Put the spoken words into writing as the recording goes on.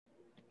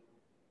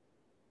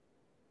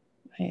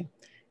Hi.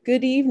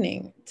 Good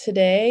evening.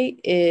 Today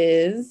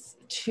is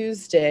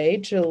Tuesday,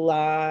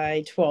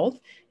 July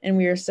 12th, and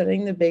we are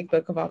studying the Big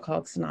Book of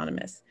Alcoholics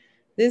Anonymous.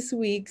 This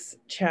week's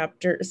step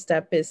is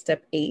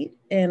step 8,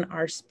 and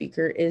our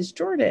speaker is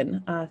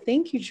Jordan.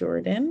 Thank you,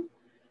 Jordan.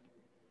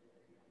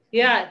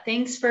 Yeah,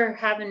 thanks for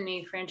having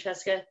me,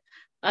 Francesca.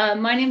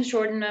 My name is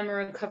Jordan. I'm a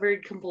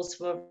recovered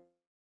compulsive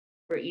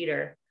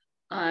overeater,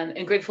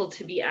 and grateful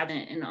to be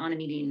absent and on a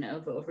meeting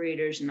of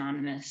Overeaters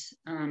Anonymous.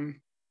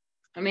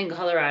 I'm in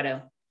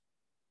Colorado.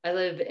 I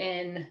live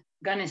in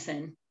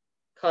Gunnison,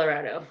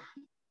 Colorado.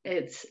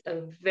 It's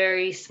a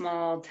very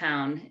small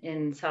town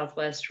in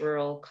southwest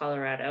rural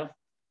Colorado.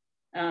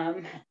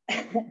 And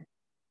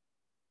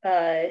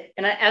I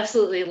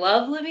absolutely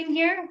love living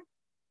here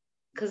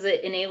because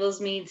it enables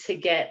me to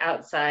get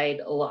outside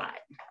a lot.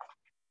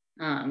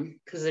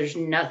 Because there's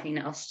nothing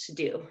else to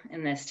do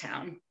in this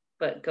town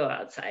but go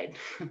outside.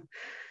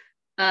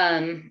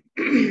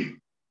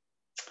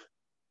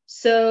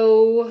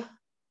 So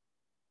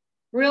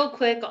real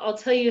quick, I'll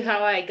tell you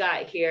how I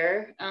got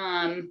here.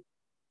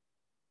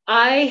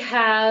 I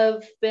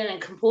have been a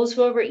compulsive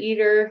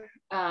overeater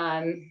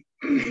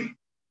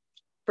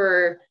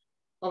for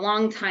a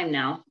long time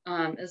now,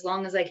 as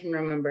long as I can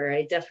remember.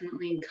 I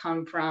definitely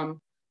come from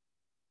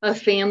a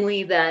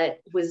family that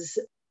was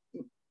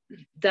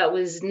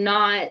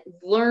not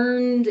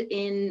learned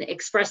in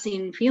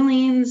expressing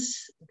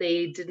feelings.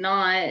 They did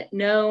not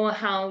know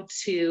how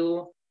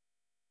to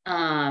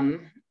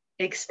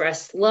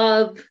express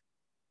love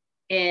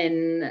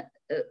in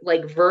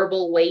like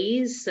verbal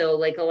ways. So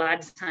like a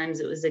lot of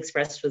times it was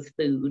expressed with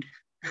food.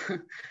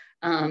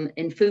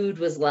 And food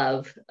was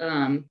love.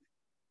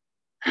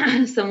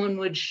 Someone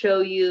would show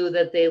you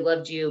that they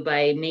loved you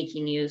by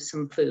making you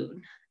some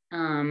food.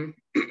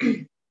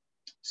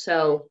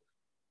 So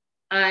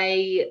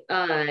I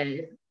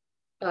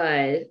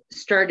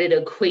started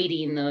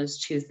equating those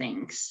two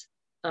things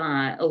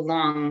a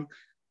long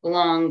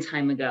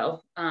time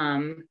ago.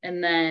 And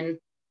then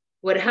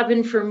what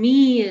happened for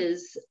me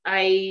is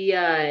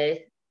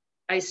I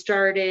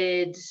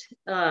started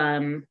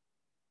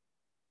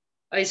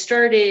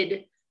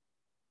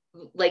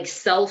like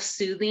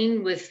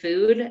self-soothing with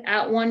food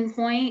at one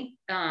point,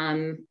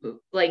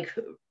 like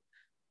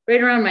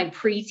right around my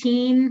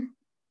preteen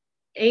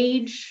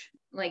age,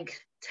 like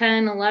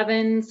 10,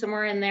 11,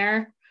 somewhere in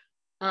there.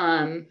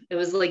 It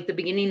was like the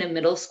beginning of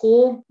middle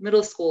school.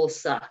 Middle school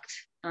sucked.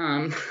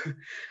 I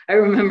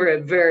remember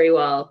it very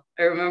well.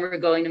 I remember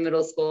going to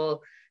middle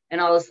school and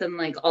all of a sudden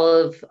like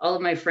all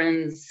of my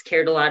friends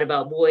cared a lot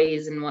about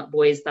boys and what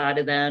boys thought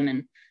of them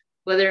and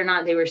whether or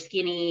not they were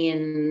skinny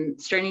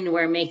and starting to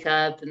wear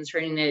makeup and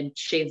starting to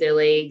shave their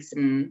legs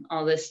and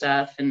all this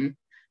stuff. And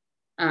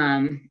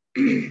I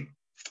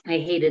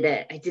hated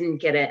it. I didn't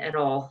get it at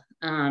all.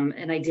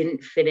 And I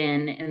didn't fit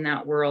in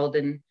that world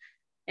in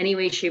any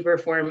way, shape, or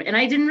form. And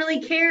I didn't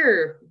really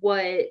care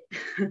what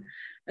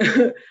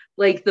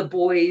like the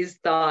boys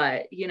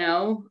thought, you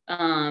know?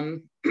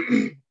 And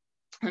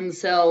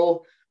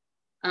so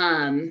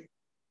I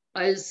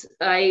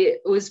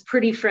was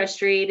pretty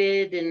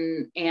frustrated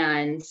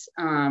and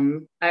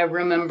I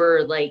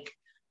remember like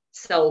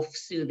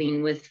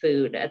self-soothing with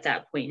food at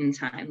that point in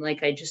time.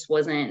 Like I just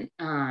wasn't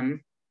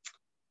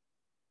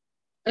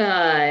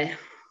uh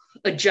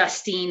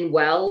adjusting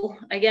well,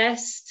 I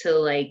guess, to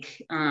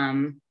like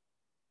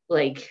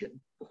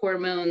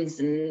hormones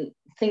and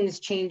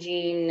things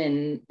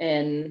changing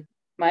and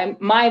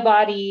my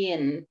body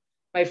and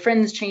my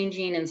friends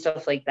changing and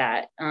stuff like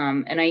that.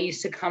 And I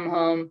used to come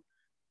home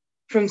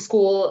from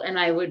school and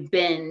I would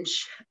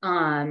binge.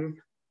 I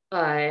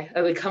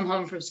would come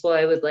home from school,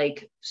 I would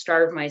like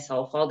starve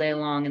myself all day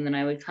long, and then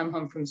I would come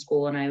home from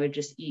school and I would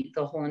just eat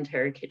the whole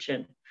entire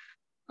kitchen.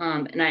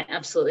 And I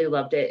absolutely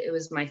loved it. It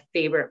was my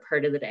favorite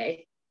part of the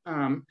day.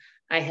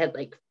 I had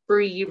like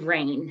free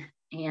reign,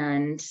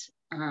 and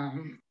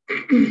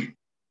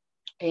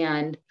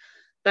and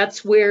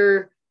that's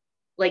where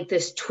like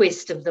this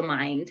twist of the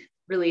mind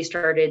really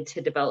started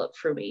to develop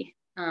for me.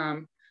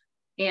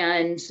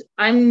 And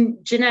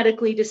I'm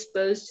genetically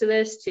disposed to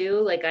this too.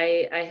 Like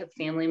I have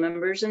family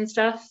members and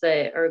stuff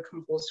that are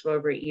compulsive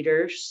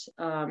overeaters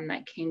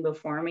that came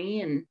before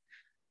me.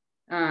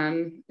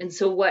 And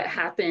so what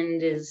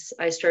happened is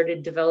I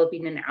started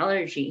developing an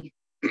allergy,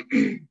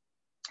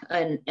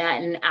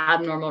 an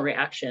abnormal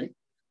reaction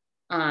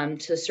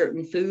to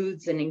certain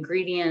foods and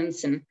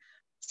ingredients, and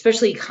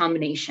especially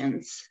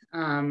combinations,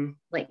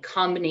 like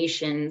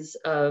combinations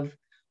of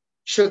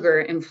sugar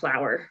and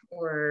flour,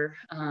 or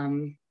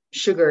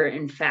sugar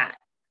and fat,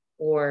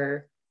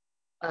 or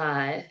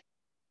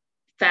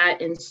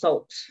fat and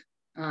salt,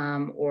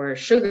 or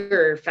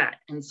sugar, fat,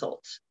 and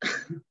salt.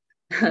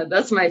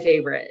 That's my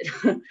favorite,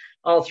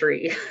 all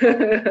three.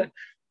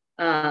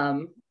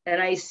 And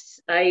I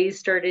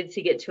started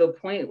to get to a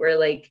point where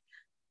like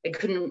I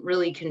couldn't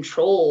really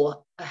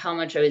control how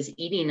much I was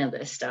eating of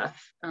this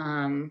stuff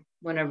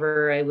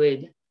whenever I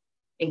would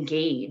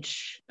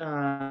engage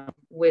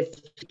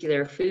with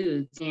particular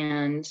foods.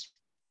 And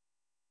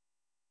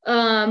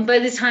By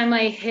the time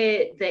I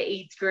hit the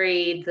 8th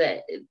grade,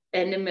 the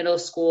end of middle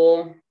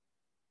school,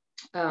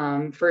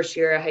 first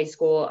year of high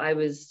school, I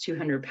was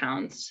 200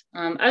 pounds.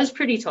 I was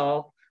pretty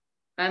tall.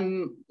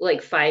 I'm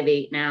like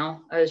 5'8"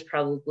 now. I was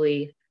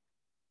probably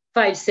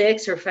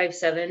 5'6" or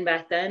 5'7"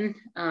 back then.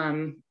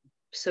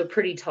 So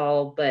pretty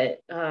tall, but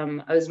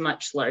I was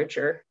much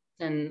larger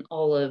than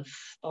all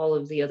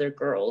of the other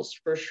girls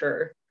for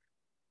sure.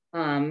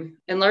 And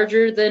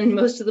larger than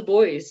most of the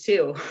boys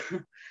too.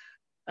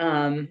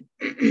 um,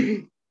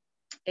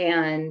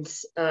 and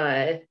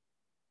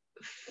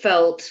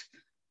felt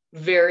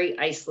very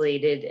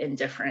isolated and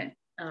different.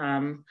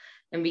 And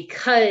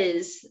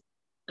because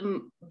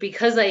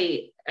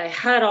I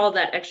had all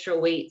that extra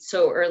weight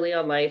so early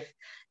on life,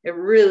 it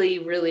really,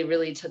 really,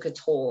 really took a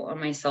toll on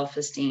my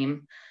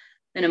self-esteem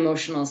and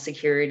emotional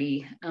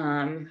security.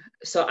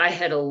 So I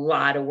had a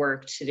lot of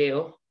work to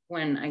do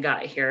when I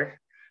got here.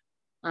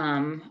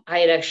 I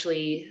had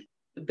actually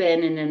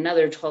been in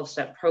another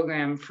 12-step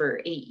program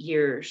for 8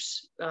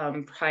 years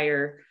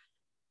prior.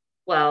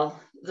 Well,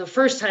 the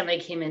first time I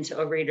came into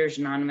Overeaters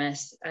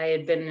Anonymous, I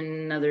had been in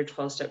another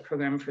 12-step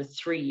program for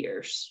 3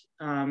 years.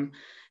 And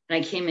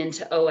I came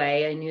into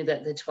OA. I knew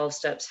that the 12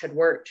 steps had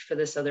worked for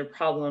this other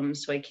problem.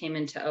 So I came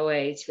into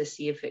OA to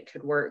see if it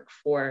could work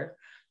for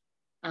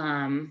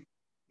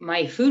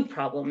my food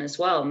problem as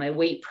well, my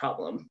weight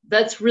problem.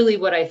 That's really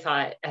what I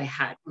thought I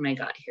had when I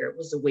got here. It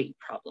was a weight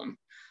problem.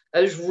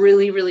 I was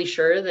really, really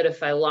sure that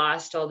if I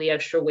lost all the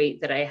extra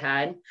weight that I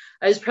had,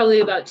 I was probably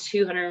about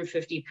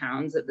 250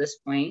 pounds at this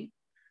point,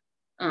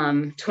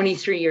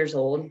 23 years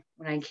old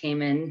when I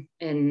came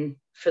in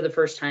for the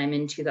first time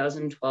in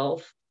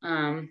 2012.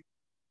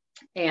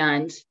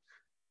 And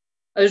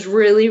I was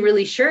really,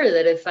 really sure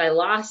that if I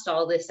lost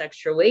all this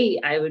extra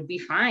weight, I would be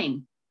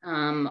fine.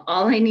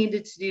 All I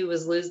needed to do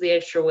was lose the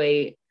extra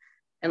weight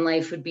and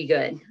life would be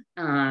good.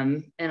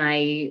 And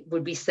I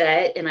would be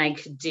set and I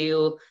could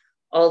do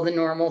all the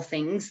normal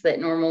things that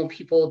normal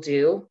people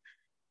do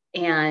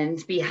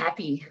and be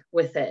happy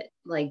with it,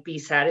 like be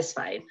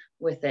satisfied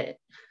with it.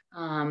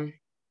 And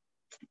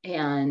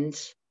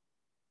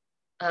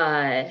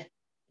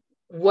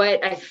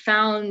what I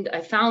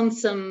found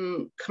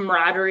some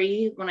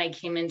camaraderie when I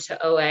came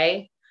into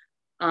OA.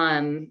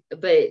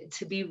 But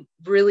to be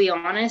really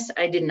honest,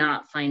 I did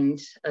not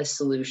find a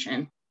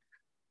solution.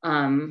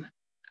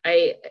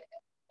 I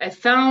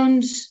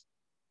found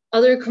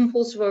other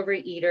compulsive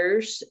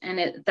overeaters,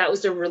 and that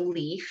was a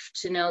relief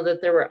to know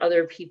that there were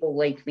other people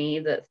like me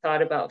that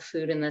thought about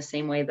food in the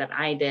same way that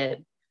I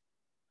did.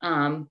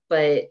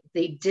 But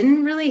they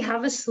didn't really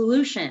have a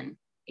solution.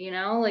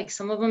 Like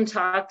some of them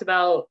talked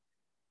about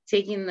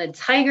taking the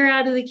tiger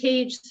out of the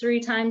cage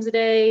 3 times a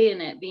day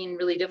and it being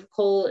really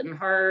difficult and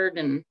hard.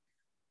 And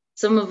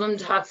some of them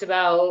talked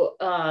about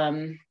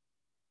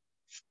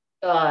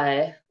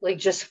like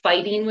just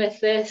fighting with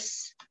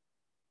this.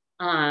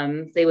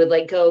 They would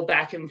like go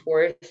back and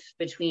forth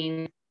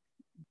between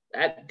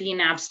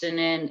being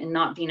abstinent and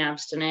not being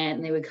abstinent,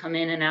 and they would come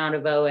in and out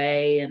of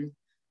OA.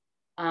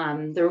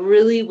 And there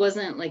really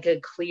wasn't like a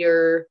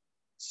clear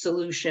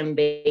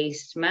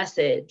solution-based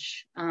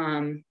message.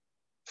 And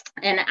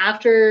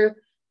after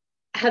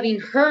having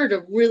heard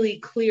a really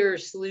clear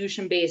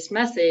solution-based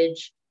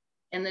message,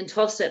 and then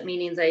 12-step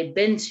meetings I'd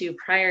been to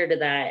prior to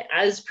that,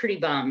 I was pretty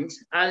bummed.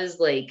 I was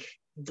like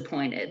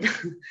disappointed.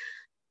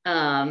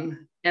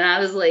 And I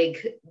was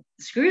like,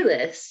 screw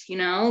this,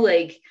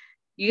 like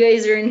you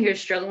guys are in here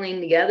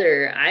struggling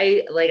together.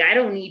 I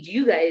don't need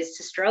you guys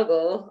to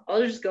struggle.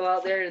 I'll just go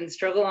out there and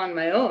struggle on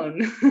my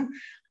own.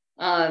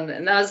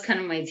 And that was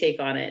kind of my take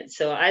on it.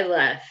 So I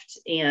left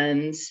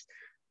and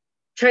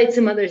tried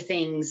some other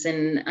things.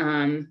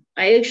 And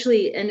I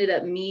actually ended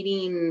up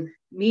meeting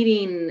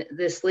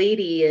this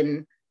lady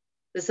in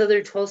this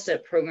other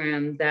 12-step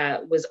program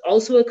that was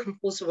also a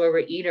compulsive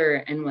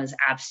overeater and was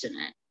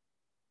abstinent.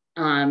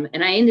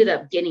 And I ended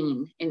up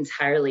getting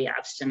entirely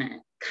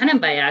abstinent, kind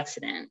of by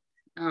accident.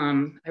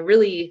 I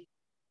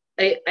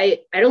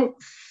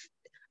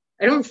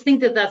don't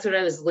think that that's what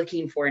I was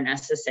looking for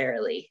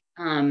necessarily.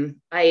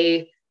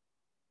 I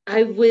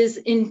was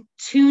in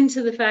tune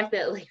to the fact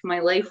that like my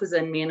life was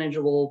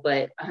unmanageable,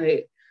 but I'm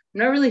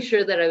not really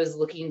sure that I was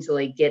looking to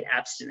like get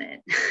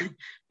abstinent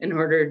in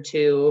order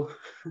to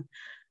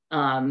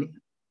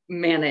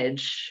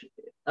manage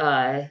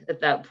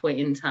at that point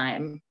in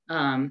time.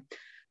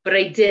 But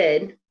I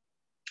did,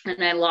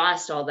 and I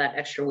lost all that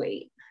extra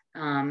weight.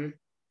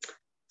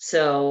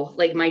 So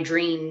like my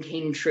dream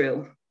came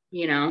true,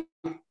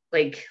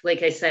 like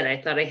I said,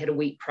 I thought I had a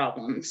weight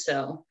problem.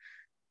 So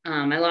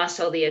I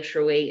lost all the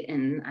extra weight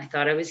and I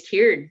thought I was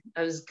cured.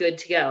 I was good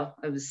to go.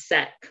 I was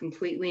set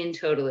completely and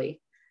totally.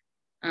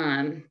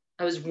 I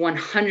was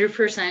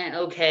 100%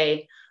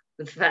 okay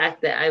with the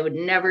fact that I would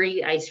never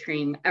eat ice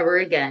cream ever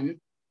again.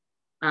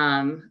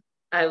 I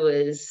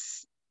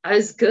was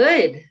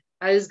good.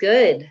 I was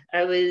good.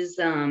 I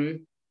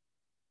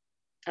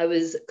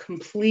was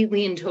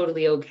completely and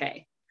totally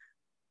okay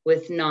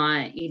with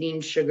not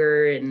eating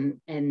sugar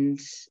and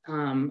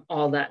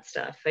all that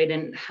stuff. I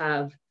didn't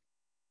have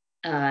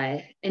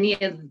any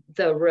of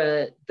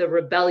the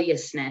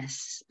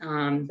rebelliousness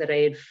that I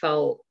had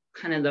felt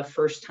kind of the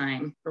first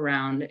time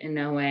around in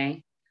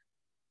OA.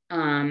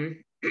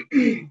 And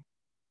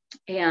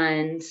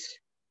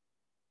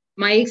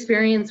my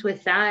experience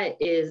with that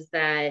is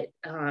that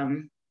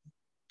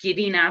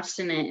getting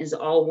abstinent is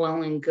all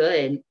well and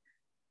good.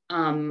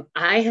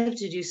 I have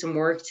to do some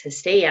work to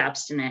stay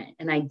abstinent,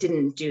 and I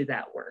didn't do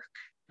that work.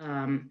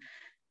 And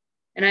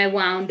I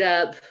wound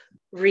up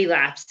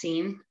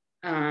relapsing,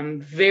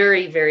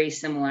 very, very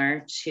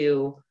similar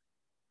to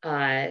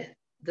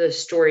the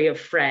story of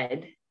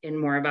Fred in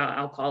More About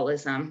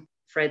Alcoholism.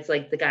 Fred's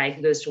like the guy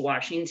who goes to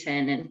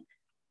Washington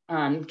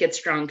and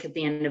gets drunk at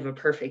the end of a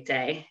perfect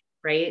day,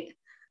 right?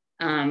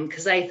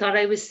 Because I thought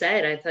I was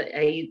set. I thought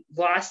I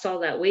lost all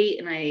that weight,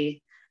 and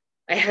I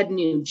had a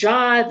new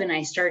job, and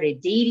I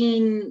started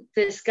dating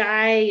this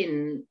guy,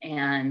 and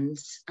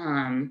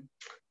I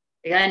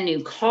got a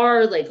new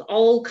car, like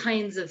all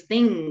kinds of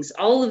things.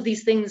 All of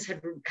these things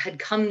had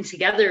come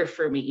together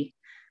for me.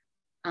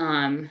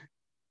 And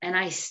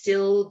I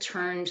still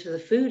turned to the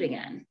food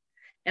again.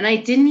 And I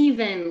didn't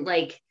even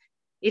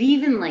it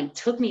even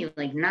took me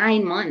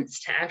 9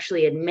 months to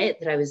actually admit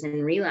that I was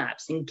in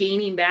relapse and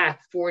gaining back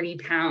 40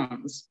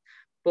 pounds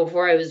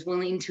before I was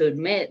willing to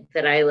admit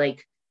that I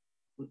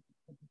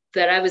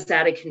was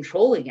out of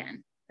control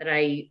again, that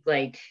I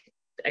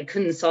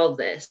couldn't solve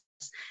this.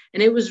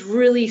 And it was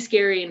really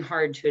scary and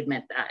hard to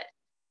admit that,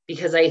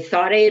 because I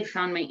thought I had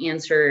found my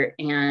answer.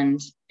 And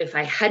if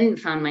I hadn't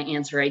found my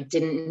answer, I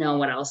didn't know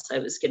what else I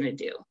was going to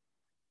do.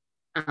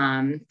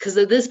 Because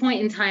at this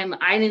point in time,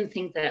 I didn't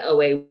think that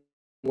OA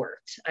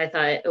worked. I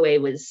thought OA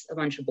was a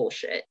bunch of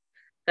bullshit.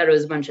 That it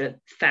was a bunch of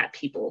fat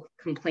people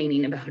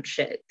complaining about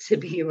shit, to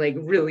be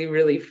really,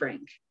 really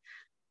frank.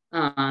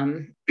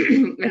 And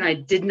I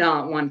did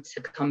not want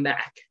to come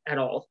back at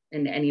all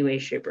in any way,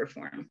 shape, or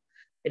form.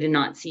 I did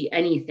not see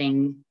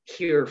anything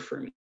here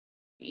for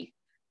me.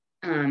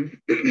 And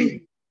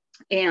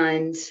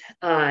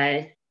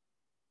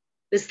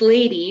this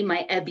lady,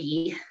 my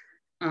Ebby,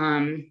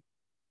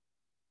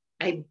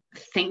 I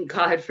thank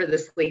God for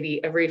this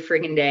lady every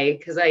friggin' day,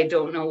 because I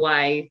don't know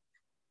why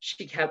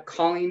she kept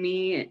calling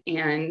me,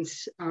 and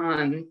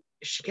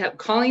she kept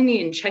calling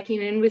me and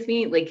checking in with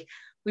me.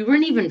 We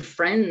weren't even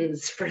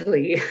friends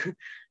really,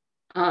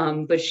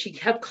 but she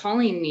kept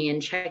calling me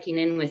and checking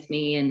in with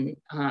me, and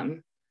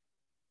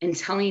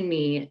telling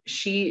me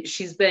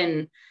she's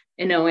been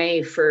in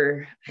OA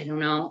for, I don't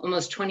know,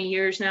 almost 20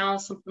 years now,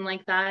 something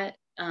like that.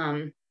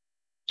 And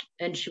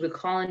she would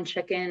call and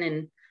check in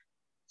and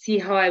see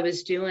how I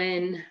was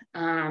doing.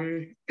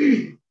 And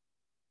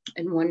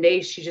one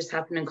day she just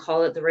happened to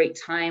call at the right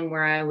time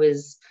where I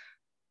was,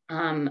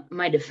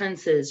 my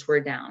defenses were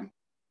down.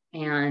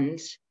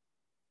 And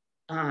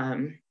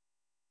I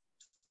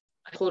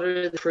told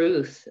her the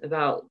truth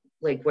about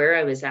where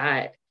I was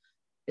at.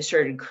 I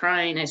started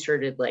crying. I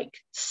started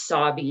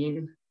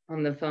sobbing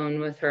on the phone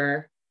with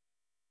her,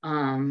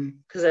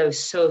 because I was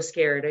so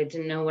scared. I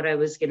didn't know what I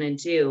was going to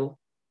do.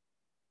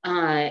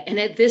 And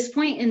at this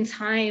point in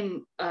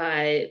time,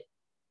 I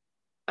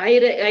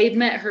had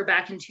met her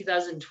back in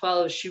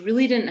 2012. She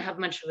really didn't have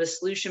much of a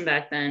solution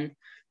back then.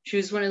 She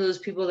was one of those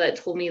people that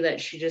told me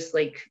that she just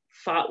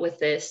fought with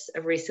this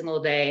every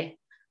single day.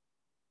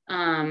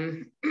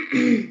 But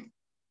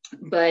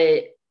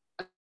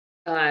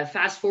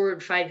fast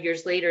forward 5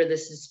 years later,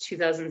 this is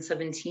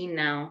 2017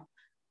 now.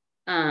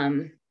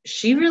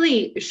 She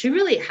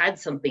really had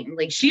something.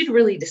 She'd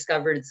really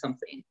discovered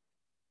something.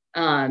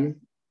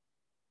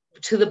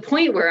 To the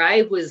point where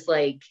I was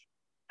I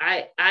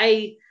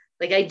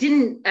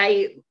didn't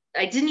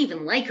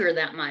even like her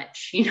that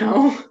much,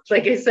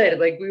 like I said,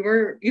 we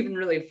weren't even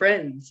really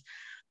friends.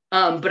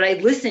 But I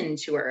listened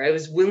to her. I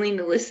was willing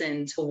to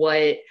listen to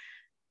what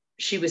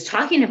she was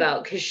talking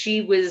about, because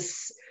she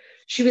was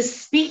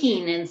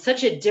speaking in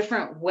such a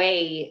different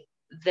way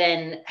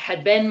than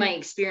had been my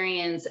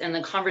experience and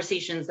the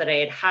conversations that I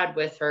had had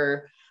with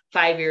her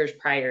 5 years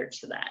prior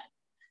to that.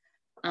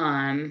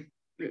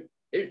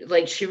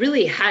 She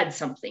really had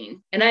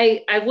something, and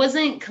I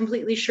wasn't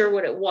completely sure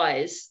what it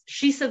was.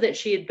 She said that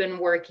she had been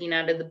working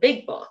out of the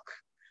Big Book.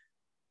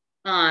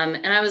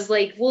 And I was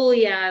like, well,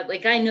 yeah,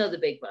 I know the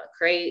Big Book,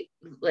 right?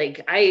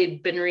 I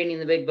had been reading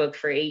the Big Book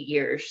for 8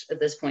 years at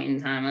this point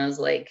in time. I was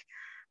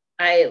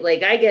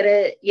I get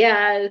it.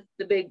 Yeah,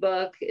 the Big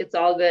Book, it's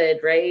all good,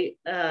 right?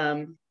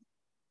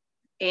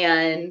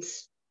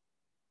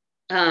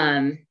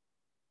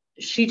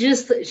 She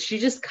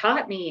just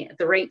caught me at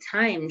the right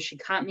time. She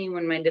caught me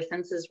when my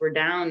defenses were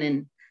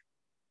down,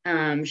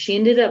 and she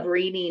ended up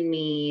reading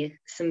me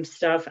some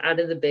stuff out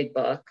of the Big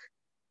Book.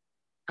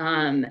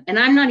 And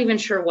I'm not even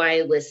sure why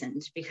I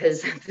listened,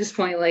 because at this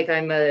point,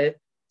 I'm a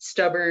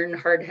stubborn,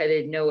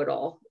 hard-headed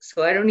know-it-all.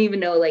 So I don't even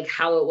know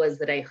how it was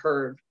that I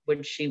heard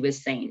what she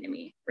was saying to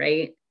me,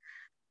 right?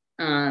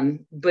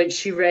 But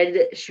she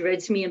read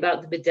to me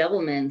about the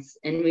bedevilments,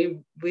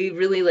 and we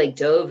really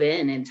dove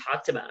in and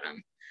talked about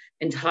them,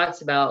 and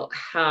talked about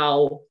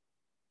how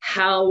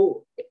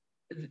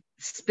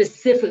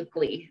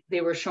specifically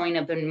they were showing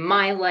up in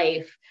my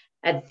life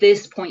at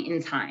this point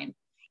in time,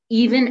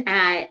 even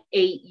at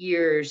 8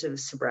 years of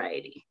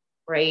sobriety,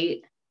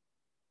 right?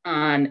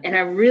 And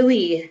I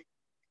really,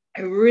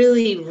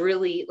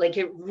 like,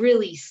 it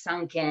really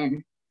sunk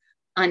in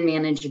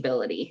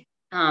unmanageability.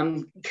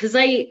 Because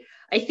I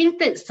think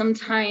that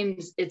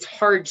sometimes it's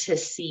hard to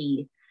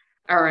see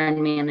our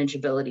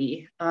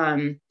unmanageability.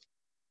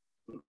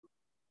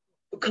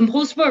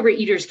 Compulsive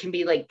overeaters can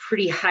be like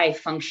pretty high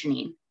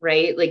functioning,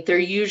 right? Like they're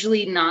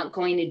usually not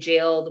going to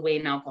jail the way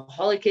an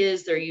alcoholic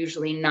is. They're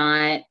usually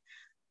not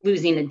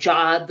losing a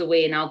job the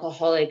way an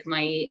alcoholic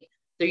might.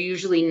 They're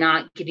usually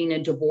not getting a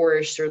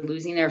divorce or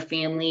losing their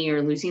family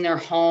or losing their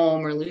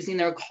home or losing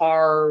their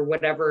car or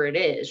whatever it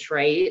is,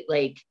 right?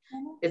 Like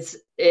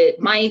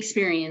my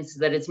experience is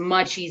that it's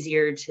much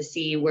easier to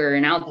see where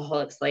an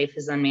alcoholic's life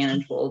is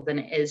unmanageable than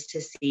it is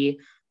to see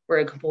where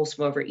a compulsive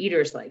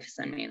overeater's life is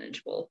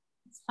unmanageable.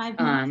 It's 5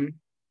 minutes.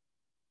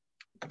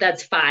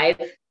 That's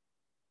 5.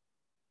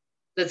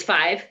 That's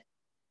 5.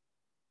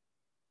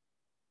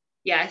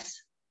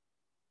 Yes.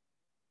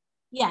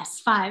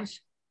 Yes, 5.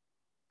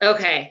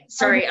 Okay.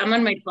 Sorry, I'm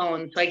on my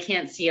phone, so I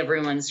can't see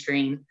everyone's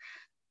screen.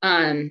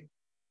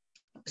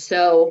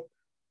 So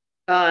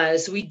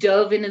we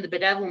dove into the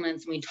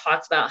bedevilments and we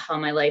talked about how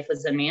my life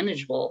was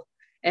unmanageable,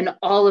 and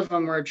all of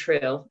them were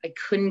true. I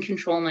couldn't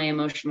control my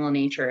emotional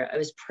nature. I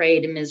was prey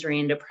to misery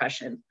and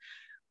depression.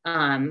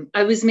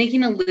 I was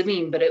making a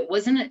living, but it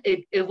wasn't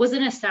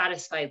a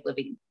satisfied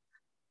living.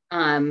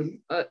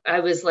 I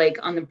was like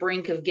on the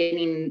brink of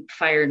getting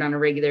fired on a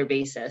regular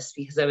basis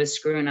because I was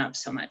screwing up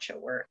so much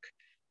at work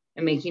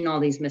and making all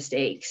these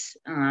mistakes,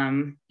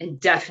 and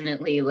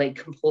definitely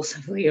like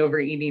compulsively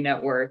overeating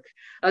at work.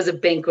 I was a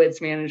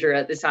banquets manager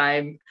at the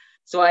time,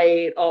 so I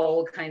ate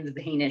all kinds of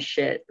heinous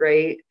shit,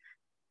 right?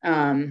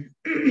 And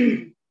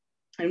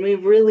we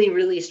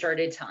really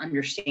started to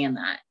understand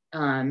that.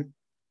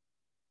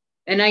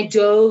 And I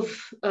dove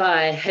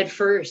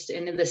headfirst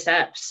into the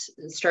steps,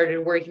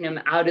 started working them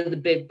out of the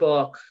big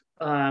book,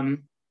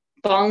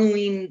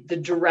 following the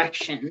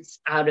directions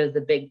out of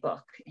the big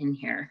book in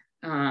here.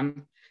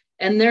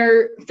 And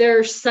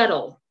they're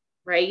subtle,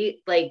 right?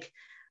 Like,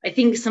 I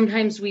think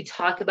sometimes we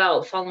talk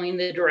about following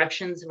the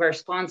directions of our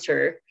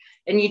sponsor,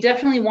 and you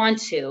definitely want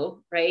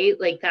to, right?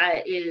 Like,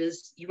 that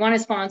is, you want a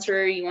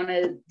sponsor, you want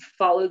to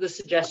follow the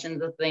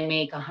suggestions that they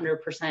make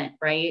 100%,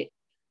 right?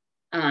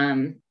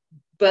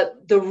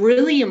 But the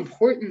really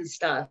important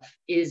stuff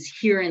is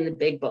here in the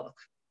big book.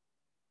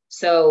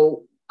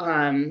 So,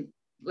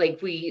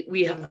 like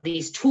we have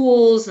these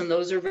tools, and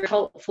those are very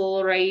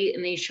helpful, right?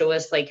 And they show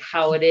us like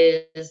how it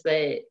is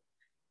that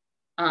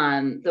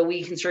that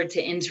we can start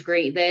to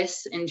integrate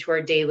this into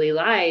our daily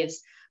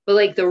lives. But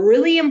like the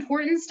really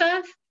important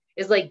stuff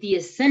is like the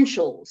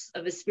essentials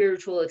of a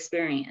spiritual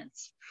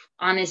experience: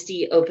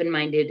 honesty,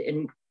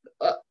 open-mindedness,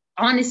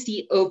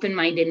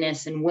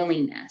 and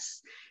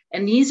willingness.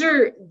 And these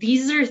are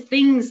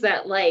things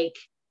that like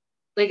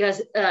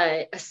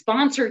a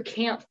sponsor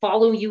can't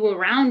follow you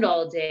around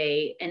all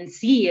day and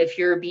see if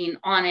you're being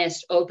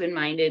honest,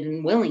 open-minded,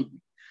 and willing.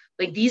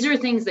 Like, these are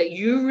things that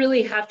you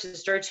really have to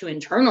start to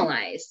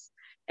internalize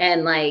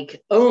and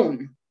like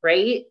own,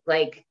 right?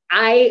 Like,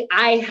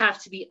 I have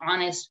to be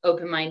honest,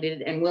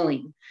 open-minded, and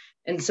willing.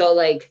 And so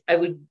like I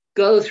would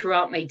go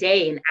throughout my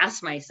day and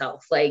ask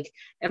myself, like,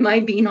 am I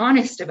being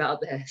honest about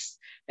this?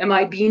 Am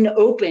I being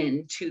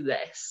open to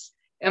this?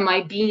 Am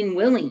I being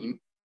willing?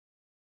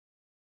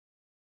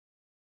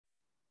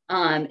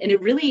 And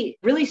it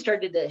really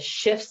started to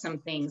shift some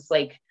things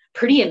like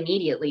pretty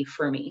immediately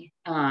for me.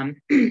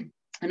 And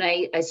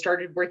I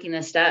started working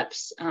the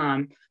steps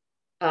and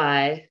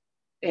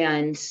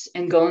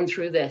going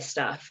through this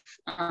stuff.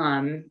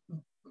 I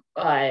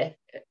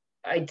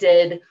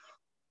did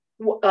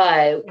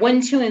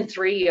 1, 2, and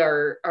 3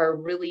 are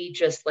really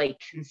just like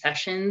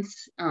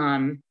concessions.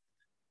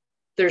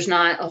 There's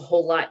not a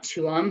whole lot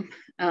to them.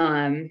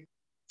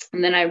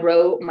 And then I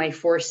wrote my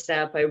 4th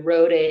step. I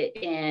wrote it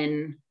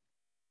in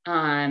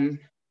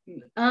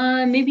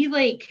maybe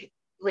like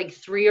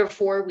 3 or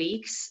 4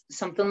 weeks,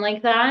 something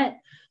like that.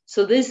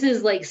 So this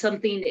is like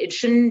something, it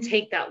shouldn't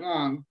take that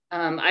long.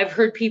 I've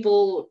heard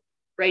people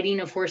writing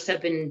a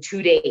 4-step in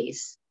 2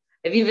 days.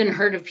 I've even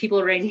heard of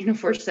people writing a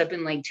 4-step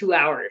in like 2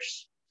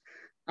 hours.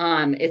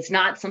 It's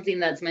not something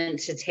that's meant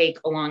to take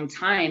a long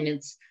time.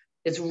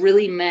 It's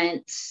really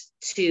meant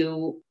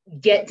to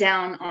get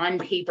down on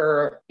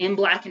paper in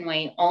black and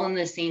white, all in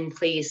the same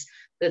place,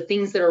 the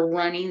things that are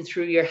running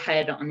through your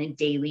head on a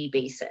daily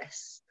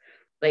basis,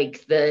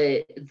 like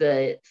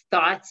the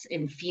thoughts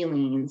and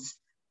feelings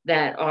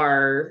that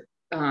are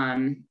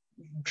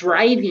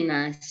driving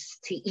us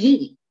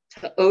to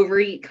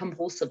overeat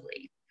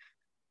compulsively.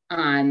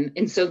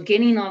 And so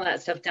getting all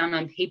that stuff down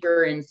on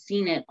paper and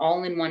seeing it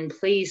all in one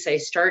place, I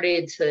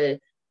started to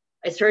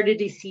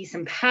see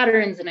some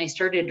patterns, and I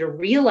started to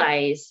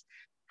realize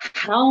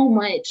how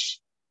much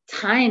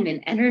time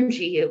and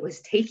energy it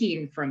was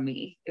taking from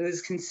me. It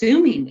was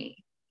consuming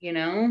me, you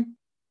know?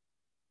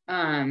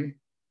 And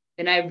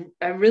I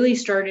really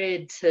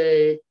started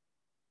to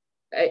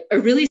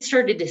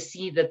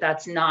see that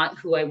that's not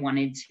who I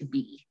wanted to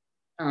be.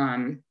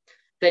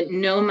 That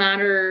no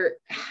matter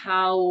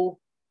how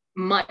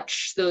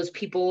much those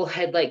people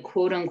had like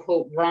quote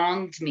unquote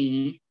wronged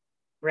me,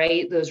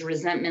 right? Those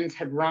resentments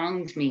had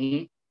wronged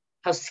me,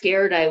 how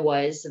scared I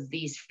was of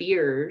these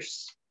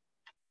fears,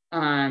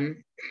 how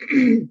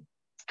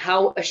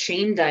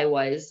ashamed I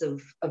was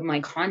of my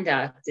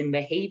conduct and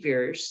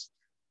behaviors.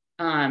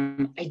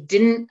 I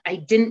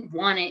didn't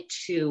want it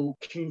to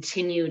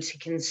continue to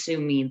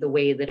consume me the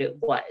way that it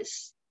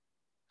was.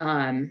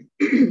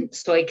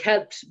 So I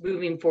kept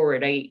moving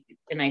forward. I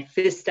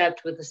fist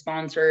stepped with the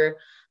sponsor.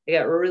 I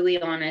got really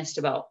honest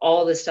about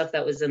all the stuff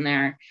that was in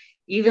there,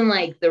 even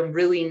like the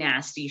really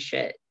nasty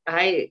shit.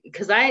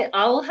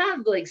 I'll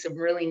have like some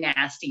really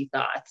nasty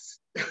thoughts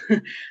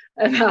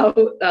about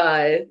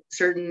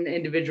certain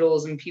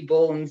individuals and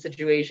people and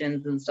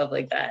situations and stuff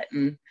like that.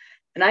 And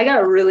I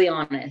got really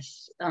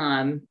honest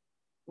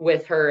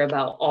with her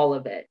about all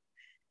of it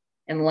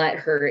and let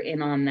her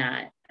in on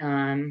that.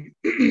 And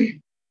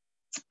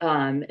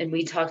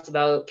we talked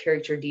about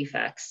character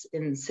defects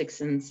in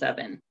 6 and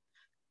 7.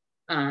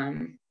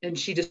 And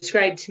she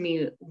described to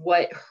me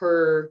what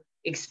her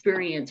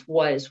experience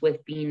was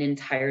with being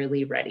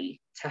entirely ready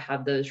to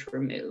have those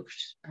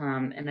removed.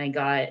 And I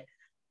got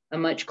a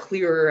much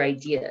clearer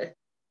idea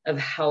of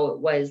how it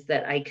was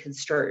that I could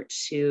start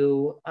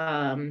to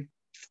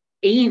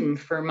aim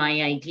for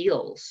my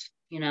ideals,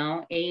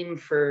 aim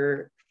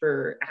for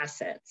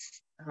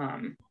assets.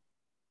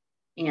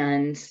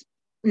 And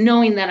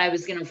knowing that I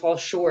was going to fall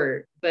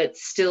short, but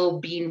still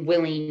being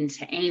willing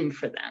to aim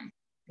for them,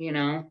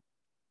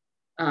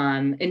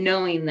 and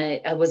knowing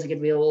that I wasn't going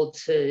to be able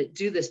to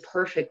do this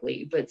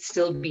perfectly, but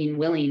still being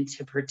willing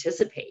to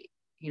participate,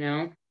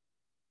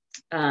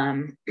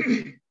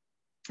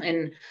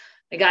 and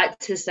I got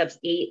to steps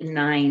 8 and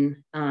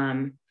 9.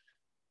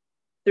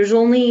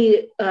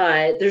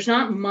 There's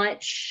not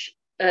much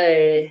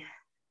about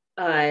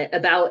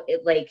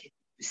it, like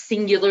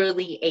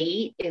singularly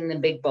 8 in the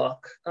big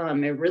book.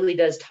 It really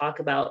does talk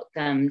about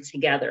them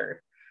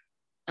together.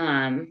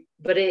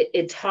 But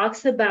it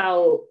talks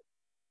about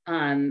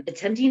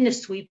attempting to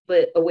sweep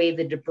away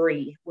the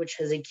debris which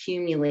has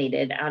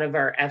accumulated out of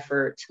our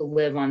effort to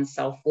live on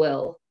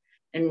self-will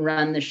and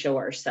run the show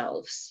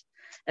ourselves.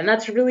 And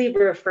that's really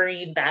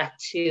referring back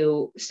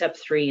to step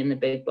 3 in the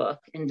big book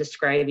and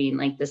describing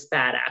like this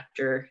bad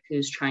actor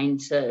who's trying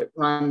to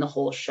run the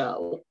whole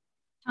show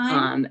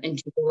and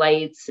do the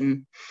lights,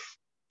 and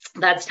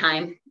that's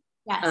time.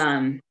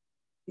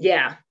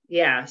 Yes.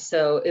 Yeah.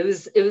 So it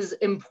was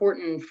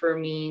important for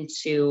me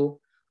to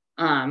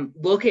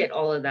look at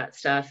all of that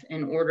stuff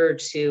in order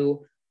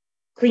to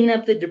clean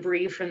up the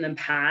debris from the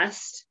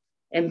past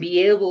and be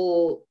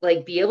able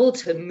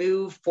to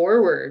move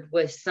forward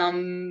with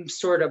some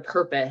sort of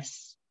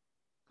purpose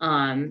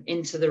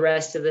into the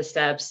rest of the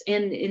steps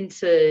and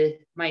into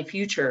my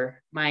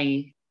future,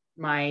 my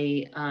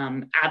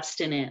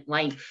abstinent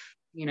life,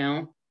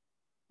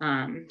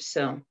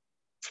 so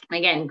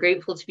again,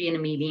 grateful to be in a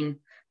meeting,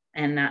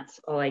 and that's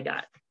all I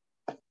got.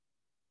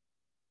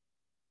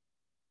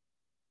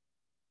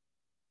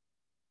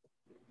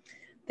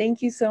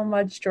 Thank you so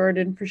much,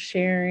 Jordan, for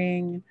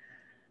sharing.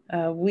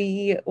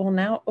 We will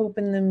now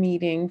open the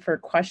meeting for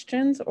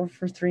questions or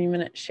for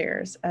 3-minute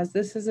shares. As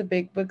this is a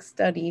big book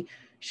study,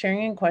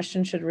 sharing and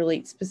questions should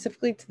relate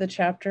specifically to the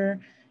chapter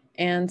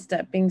and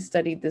step being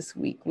studied this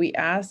week. We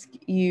ask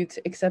you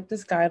to accept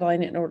this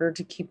guideline in order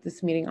to keep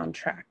this meeting on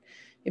track.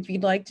 If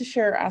you'd like to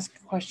share or ask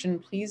a question,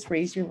 please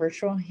raise your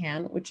virtual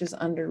hand, which is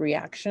under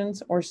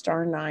reactions, or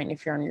 *9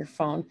 if you're on your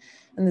phone,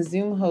 and the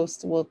Zoom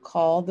host will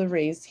call the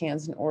raised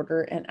hands in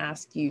order and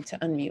ask you to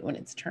unmute when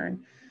it's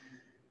turn.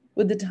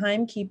 Would the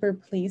timekeeper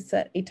please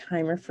set a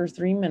timer for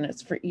 3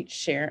 minutes for each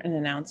share and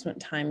announcement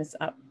time is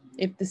up.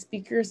 If the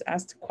speaker is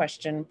asked a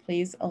question,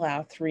 please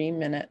allow 3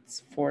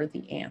 minutes for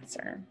the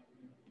answer.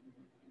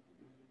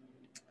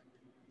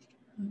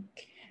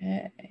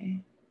 Okay.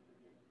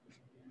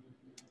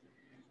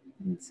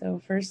 And so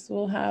first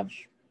we'll have,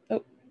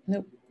 oh,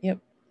 nope, yep.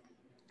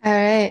 All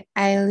right,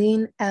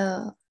 Eileen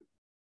L.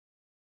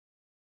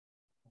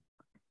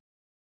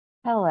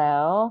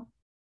 Hello,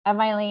 I'm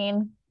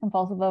Eileen,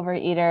 compulsive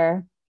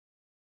overeater.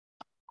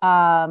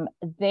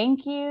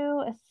 Thank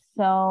you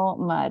so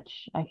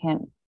much. I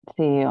can't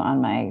see you on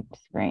my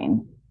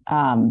screen,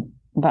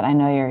 but I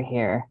know you're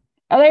here.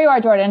 Oh, there you are,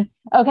 Jordan.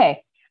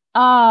 Okay.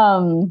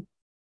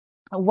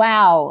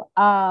 Wow.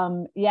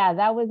 Yeah,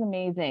 that was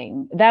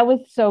amazing. That was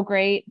so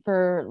great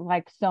for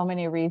like so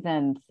many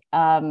reasons.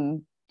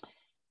 But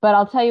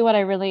I'll tell you what I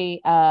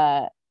really,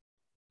 I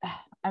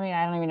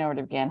don't even know where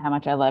to begin, how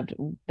much I loved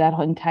that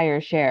whole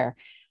entire share.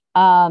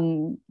 But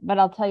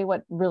I'll tell you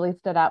what really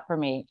stood out for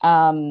me.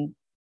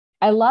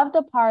 I love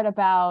the part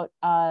about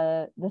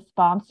the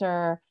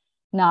sponsor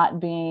not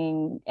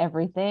being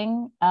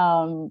everything,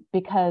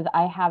 because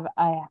I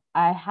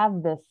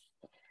have this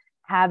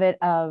habit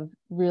of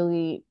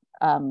really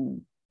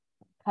kind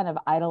of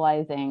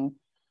idolizing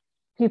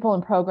people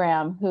in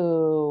program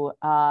who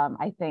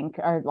I think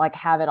are like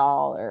have it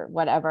all or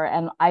whatever.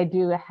 And I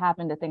do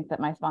happen to think that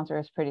my sponsor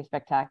is pretty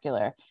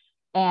spectacular.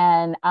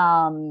 And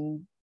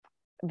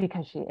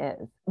because she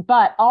is,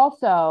 but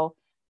also,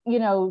 you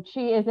know,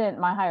 she isn't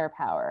my higher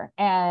power,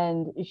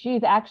 and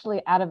she's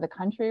actually out of the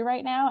country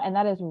right now, and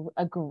that is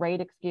a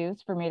great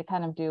excuse for me to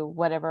kind of do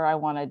whatever I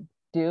want to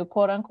do,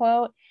 quote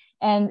unquote.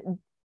 And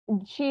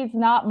she's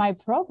not my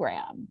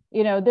program.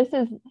 You know, this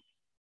is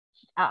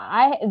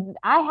I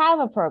have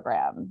a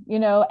program, you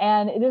know,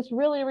 and this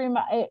really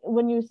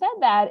when you said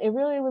that, it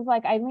really was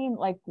like, Eileen,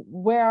 like,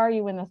 where are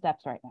you in the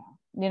steps right now?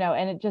 You know,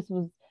 and it just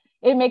was,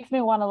 it makes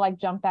me want to like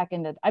jump back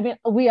into, I mean,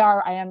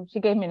 I am, she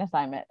gave me an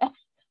assignment,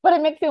 but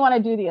it makes me want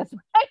to do the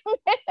assignment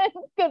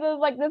because it's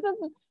like, I'm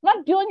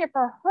not doing it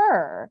for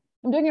her.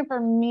 I'm doing it for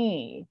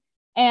me.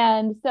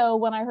 And so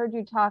when I heard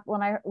you talk,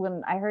 when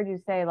I heard you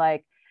say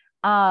like,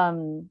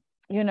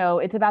 you know,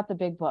 it's about the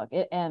big book,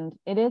 and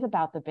it is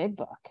about the big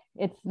book.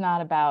 It's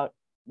not about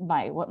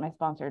what my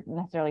sponsor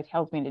necessarily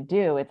tells me to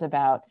do. It's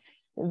about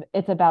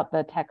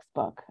the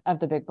textbook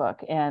of the big book,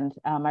 and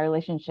my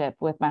relationship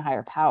with my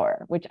higher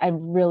power, which I've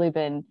really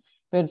been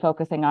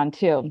focusing on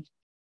too.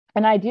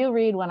 And I do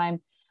read when I'm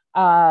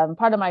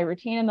part of my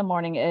routine in the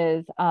morning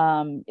is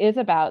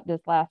about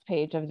this last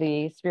page of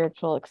the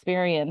spiritual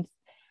experience,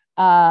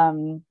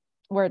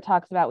 where it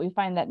talks about, we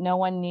find that no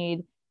one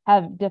need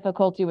have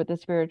difficulty with the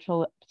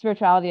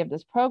spirituality of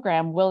this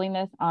program.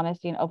 Willingness,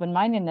 honesty, and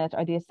open-mindedness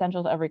are the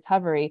essentials of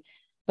recovery,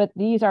 but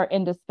these are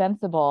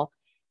indispensable.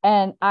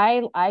 And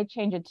I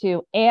change it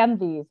to, and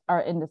these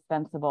are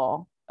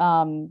indispensable.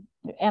 And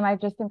I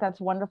just think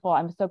that's wonderful.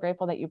 I'm so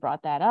grateful that you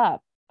brought that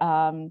up,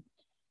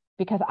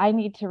 because I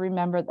need to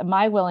remember that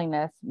my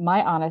willingness,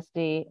 my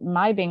honesty,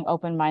 my being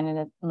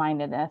open-minded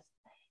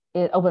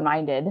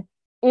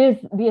is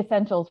the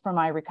essentials for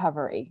my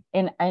recovery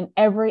in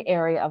every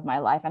area of my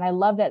life. And I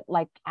love that,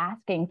 like,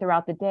 asking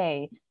throughout the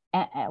day,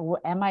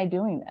 am I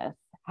doing this?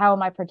 How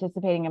am I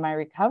participating in my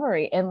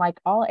recovery in like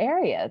all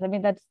areas? I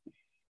mean, that's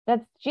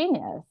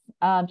genius.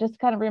 Just to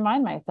kind of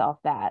remind myself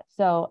that.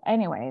 So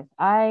anyways,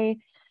 I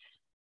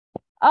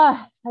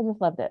just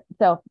loved it.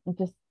 So I'm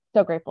just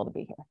so grateful to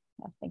be here.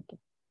 Thank you.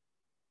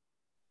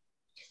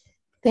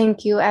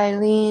 Thank you,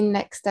 Eileen.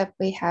 Next up,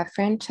 we have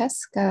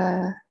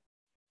Francesca.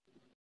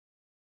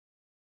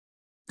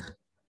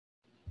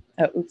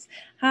 Oh, oops.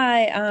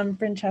 Hi, I'm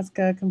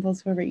Francesca,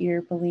 compulsive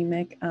overeater,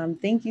 bulimic.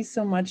 Thank you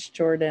so much,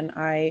 Jordan.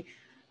 I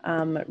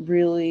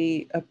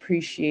really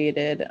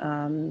appreciated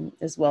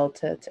as well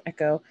to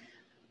echo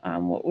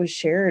what was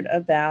shared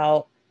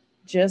about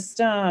just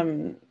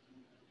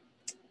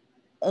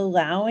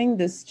allowing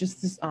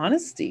this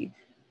honesty,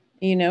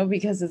 you know,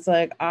 because it's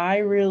like, I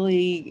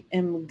really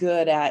am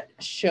good at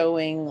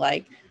showing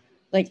like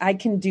I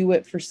can do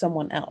it for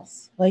someone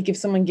else. Like if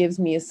someone gives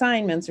me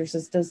assignments or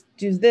says,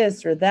 do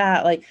this or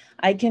that, like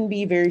I can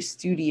be very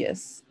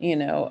studious, you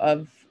know,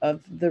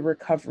 of the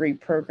recovery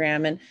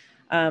program. And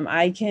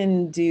I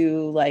can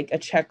do like a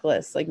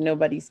checklist, like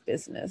nobody's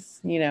business,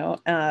 you know?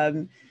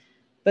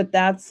 But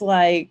that's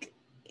like,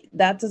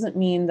 that doesn't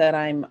mean that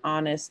I'm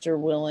honest or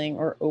willing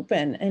or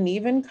open. And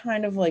even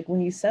kind of like when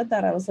you said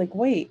that, I was like,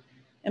 wait,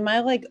 am I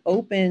like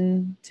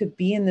open to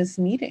be in this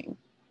meeting?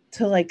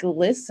 To like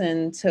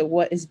listen to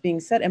what is being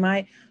said? Am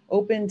I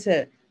open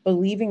to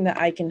believing that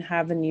I can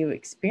have a new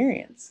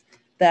experience?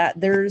 That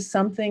there's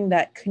something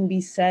that can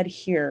be said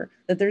here,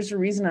 that there's a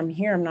reason I'm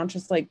here. I'm not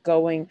just like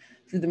going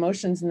through the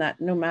motions, and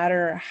that no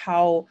matter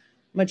how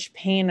much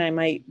pain I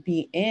might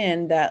be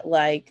in, that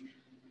like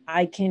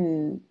I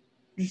can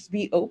just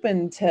be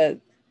open to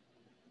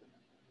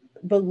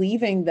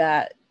believing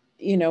that,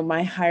 you know,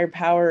 my higher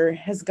power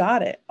has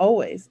got it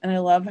always. And I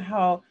love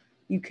how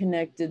you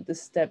connected the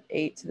step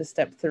 8 to the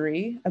step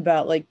 3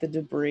 about like the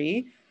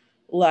debris.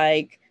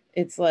 Like,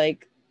 it's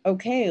like,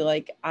 okay,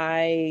 like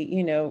I,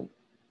 you know,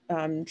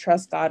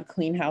 trust God,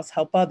 clean house,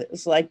 help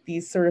others, like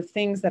these sort of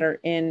things that are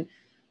in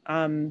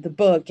the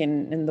book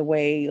and in the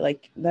way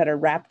like that are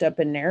wrapped up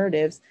in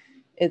narratives.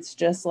 It's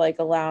just like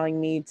allowing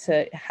me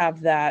to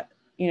have that,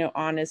 you know,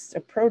 honest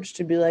approach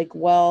to be like,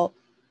 well,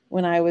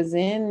 when I was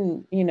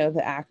in, you know,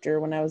 the actor,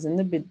 when I was in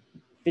the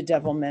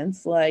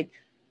bedevilments, like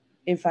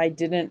if I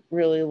didn't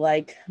really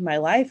like my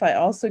life, I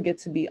also get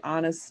to be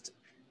honest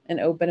and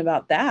open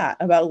about that,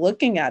 about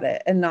looking at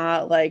it and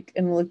not like,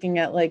 and looking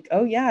at like,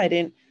 oh yeah, I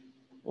didn't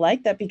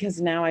like that,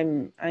 because now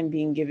I'm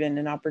being given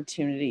an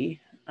opportunity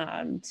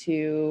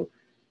to,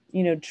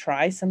 you know,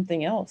 try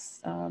something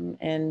else.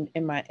 And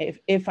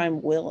if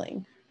I'm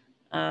willing,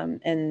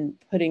 and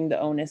putting the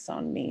onus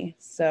on me.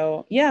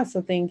 So yeah,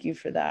 so thank you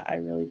for that. I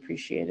really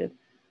appreciate it.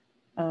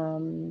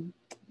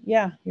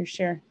 Yeah, your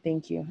share.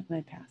 Thank you. And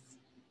I pass.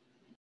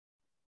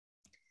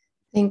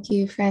 Thank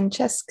you,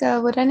 Francesca.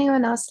 Would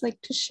anyone else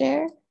like to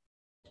share?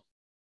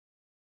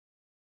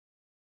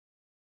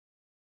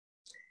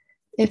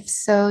 If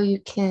so, you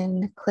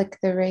can click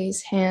the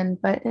raise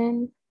hand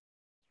button.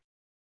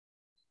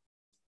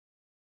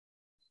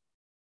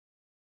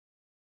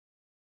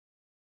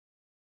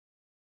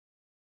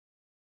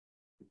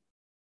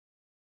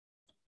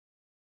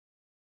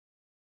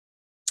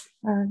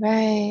 All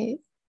right.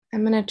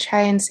 I'm going to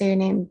try and say your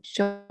name,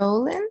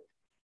 Jolyn.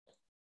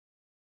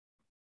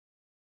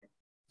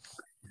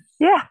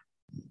 Yeah.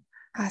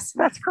 Awesome.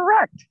 That's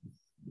correct.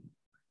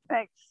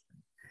 Thanks.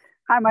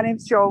 Hi, my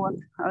name's Jolyn,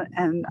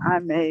 and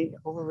I'm a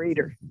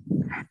overeater.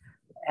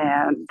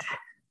 And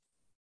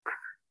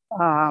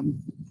I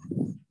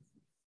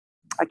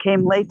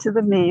came late to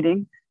the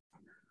meeting,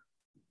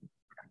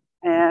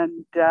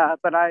 and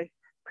but I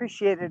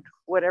appreciated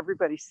what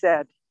everybody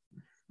said.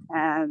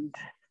 And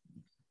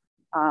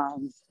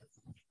I'm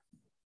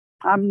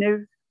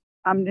new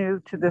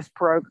to this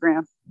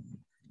program,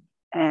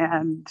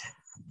 and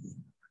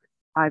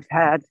I've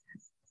had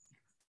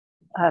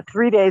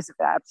 3 days of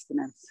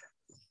abstinence,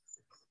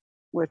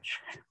 which,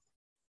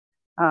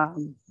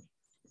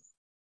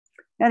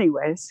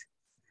 anyways,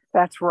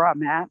 that's where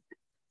I'm at.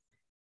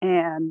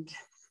 And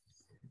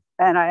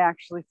I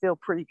actually feel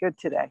pretty good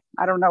today.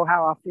 I don't know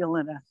how I'll feel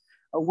in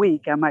a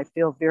week. I might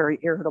feel very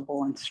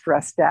irritable and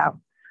stressed out,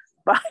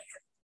 but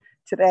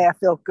today I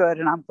feel good,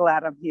 and I'm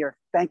glad I'm here.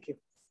 Thank you.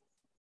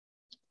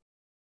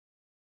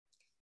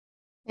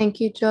 Thank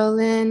you,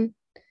 Jolyn.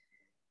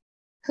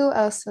 Who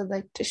else would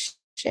like to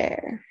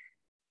share?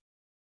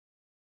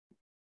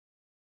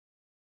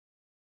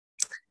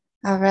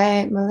 All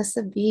right,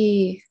 Melissa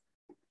B.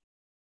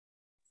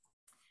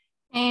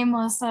 Hey,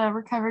 Melissa,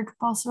 recovered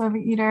compulsive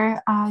overeater.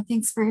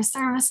 Thanks for your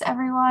service,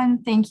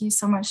 everyone. Thank you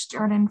so much,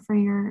 Jordan, for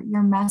your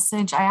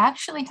message. I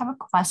actually have a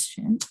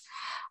question.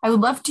 I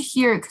would love to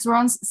hear,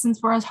 because since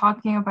we're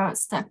talking about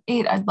step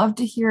 8, I'd love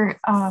to hear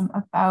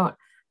about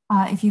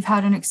if you've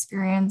had an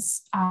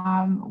experience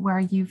where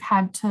you've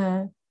had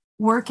to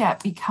work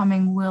at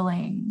becoming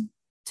willing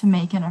to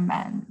make an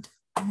amend.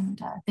 And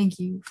thank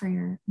you for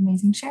your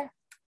amazing share.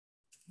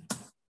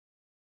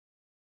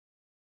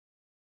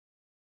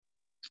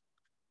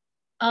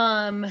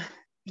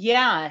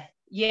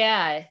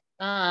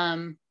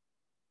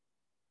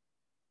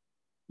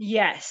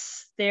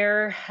 Yes,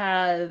 there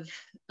have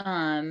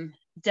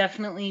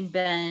definitely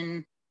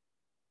been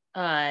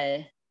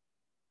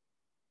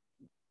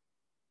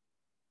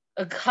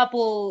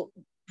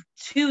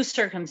two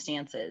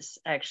circumstances,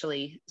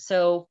 actually.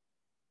 So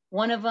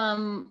one of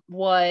them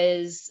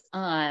was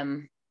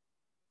and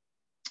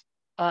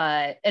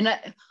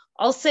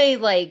I'll say,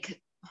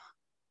 like,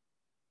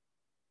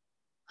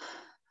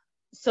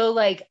 so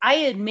like I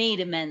had made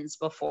amends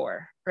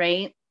before,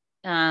 right?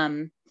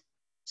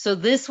 So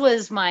this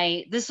was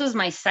my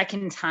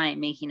second time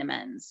making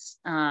amends,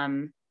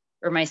 or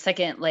my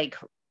second like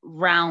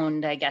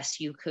round, I guess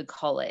you could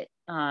call it.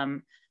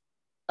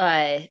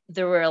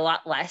 There were a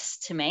lot less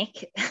to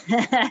make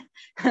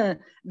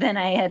than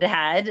I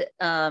had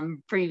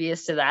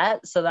previous to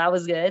that. So that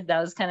was good. That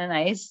was kind of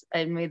nice.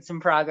 I made some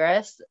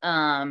progress.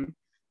 And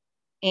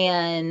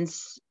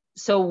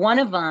so one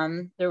of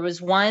them, there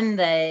was one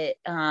that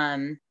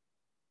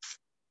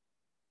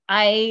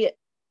I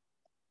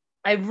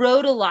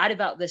wrote a lot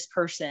about this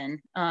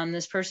person.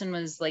 This person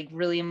was like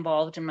really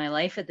involved in my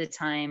life at the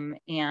time.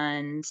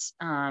 And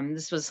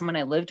this was someone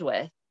I lived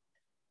with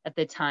at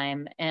the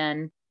time.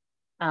 And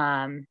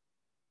I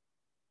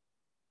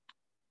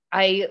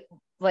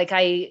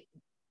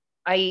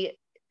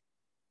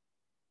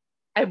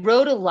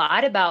wrote a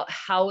lot about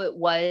how it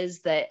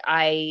was that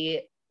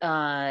I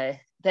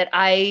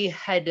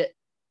had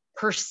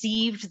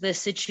perceived the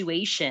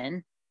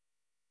situation,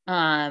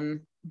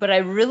 but I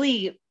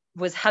really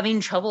was having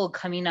trouble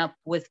coming up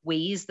with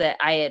ways that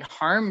I had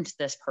harmed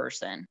this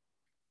person,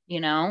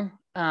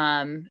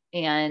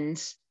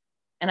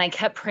 and I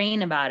kept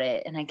praying about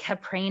it, and I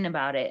kept praying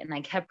about it, and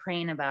I kept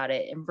praying about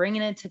it, and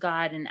bringing it to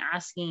God and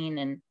asking,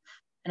 and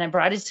I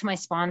brought it to my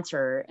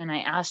sponsor, and I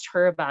asked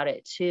her about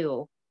it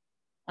too.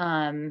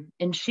 And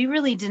she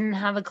really didn't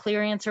have a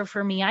clear answer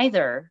for me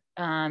either.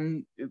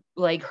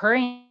 Like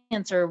her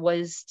answer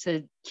was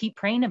to keep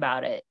praying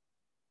about it.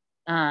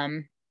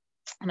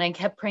 And I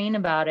kept praying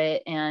about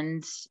it.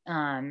 And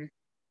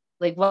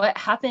like what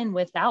happened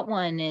with that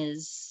one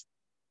is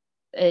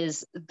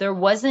there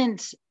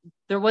wasn't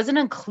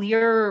a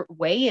clear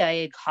way I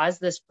had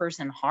caused this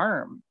person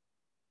harm,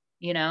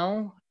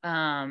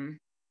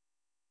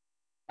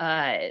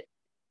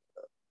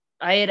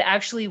 I had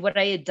actually, what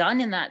I had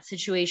done in that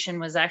situation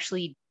was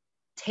actually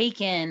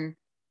taken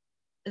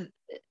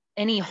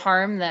any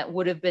harm that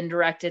would have been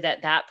directed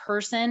at that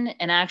person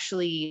and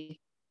actually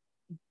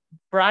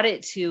brought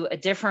it to a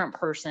different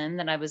person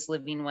that I was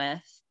living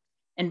with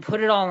and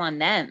put it all on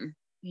them,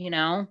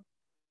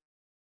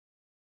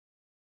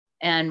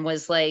 and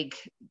was like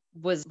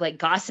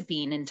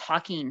gossiping and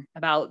talking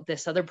about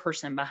this other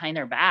person behind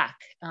their back.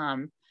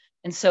 And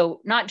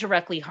so not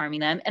directly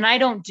harming them. And I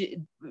don't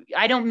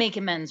make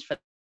amends for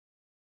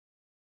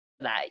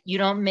that. You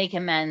don't make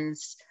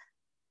amends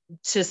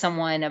to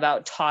someone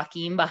about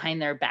talking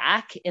behind their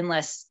back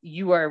unless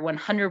you are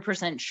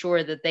 100%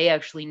 sure that they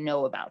actually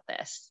know about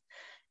this,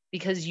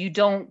 because you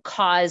don't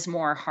cause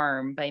more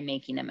harm by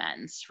making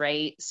amends,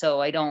 right?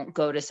 So I don't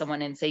go to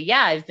someone and say,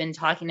 yeah, I've been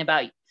talking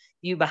about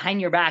you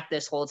behind your back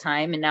this whole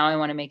time, and now I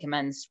want to make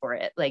amends for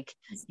it. Like,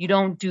 you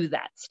don't do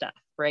that stuff,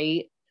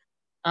 right?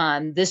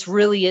 This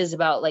really is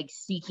about like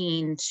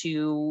seeking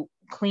to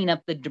clean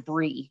up the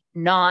debris,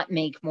 not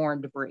make more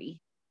debris.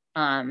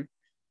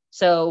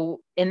 So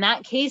in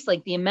that case,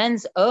 like the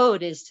amends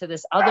owed is to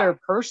this other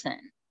person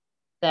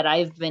that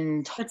I've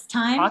been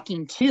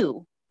talking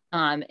to,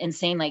 and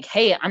saying like,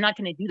 hey, I'm not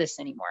going to do this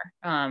anymore.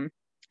 I'm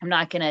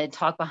not going to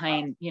talk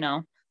behind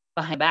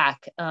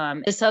back.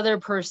 This other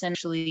person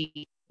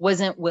actually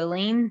wasn't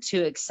willing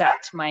to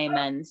accept my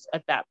amends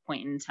at that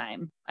point in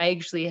time. I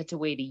actually had to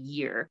wait a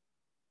year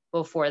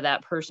before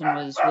that person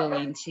was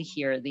willing to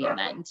hear the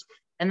amend.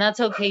 And that's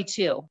okay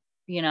too.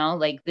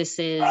 Like this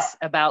is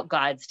about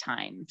God's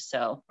time.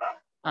 So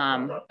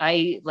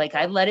I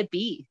let it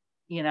be,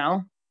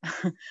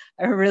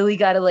 I really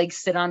got to like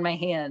sit on my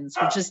hands,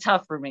 which is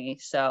tough for me.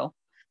 So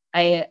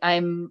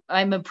I'm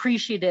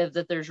appreciative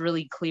that there's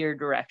really clear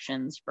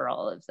directions for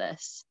all of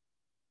this.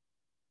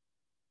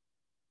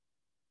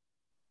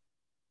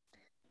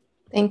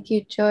 Thank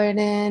you,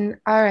 Jordan.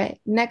 All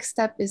right, next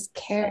up is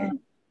Karen.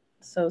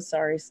 So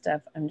sorry,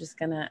 Steph. I'm just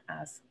gonna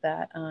ask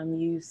that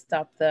you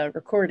stop the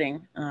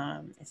recording.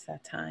 It's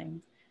that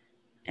time.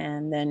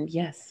 And then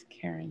yes,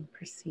 Karen,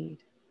 proceed.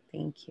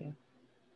 Thank you.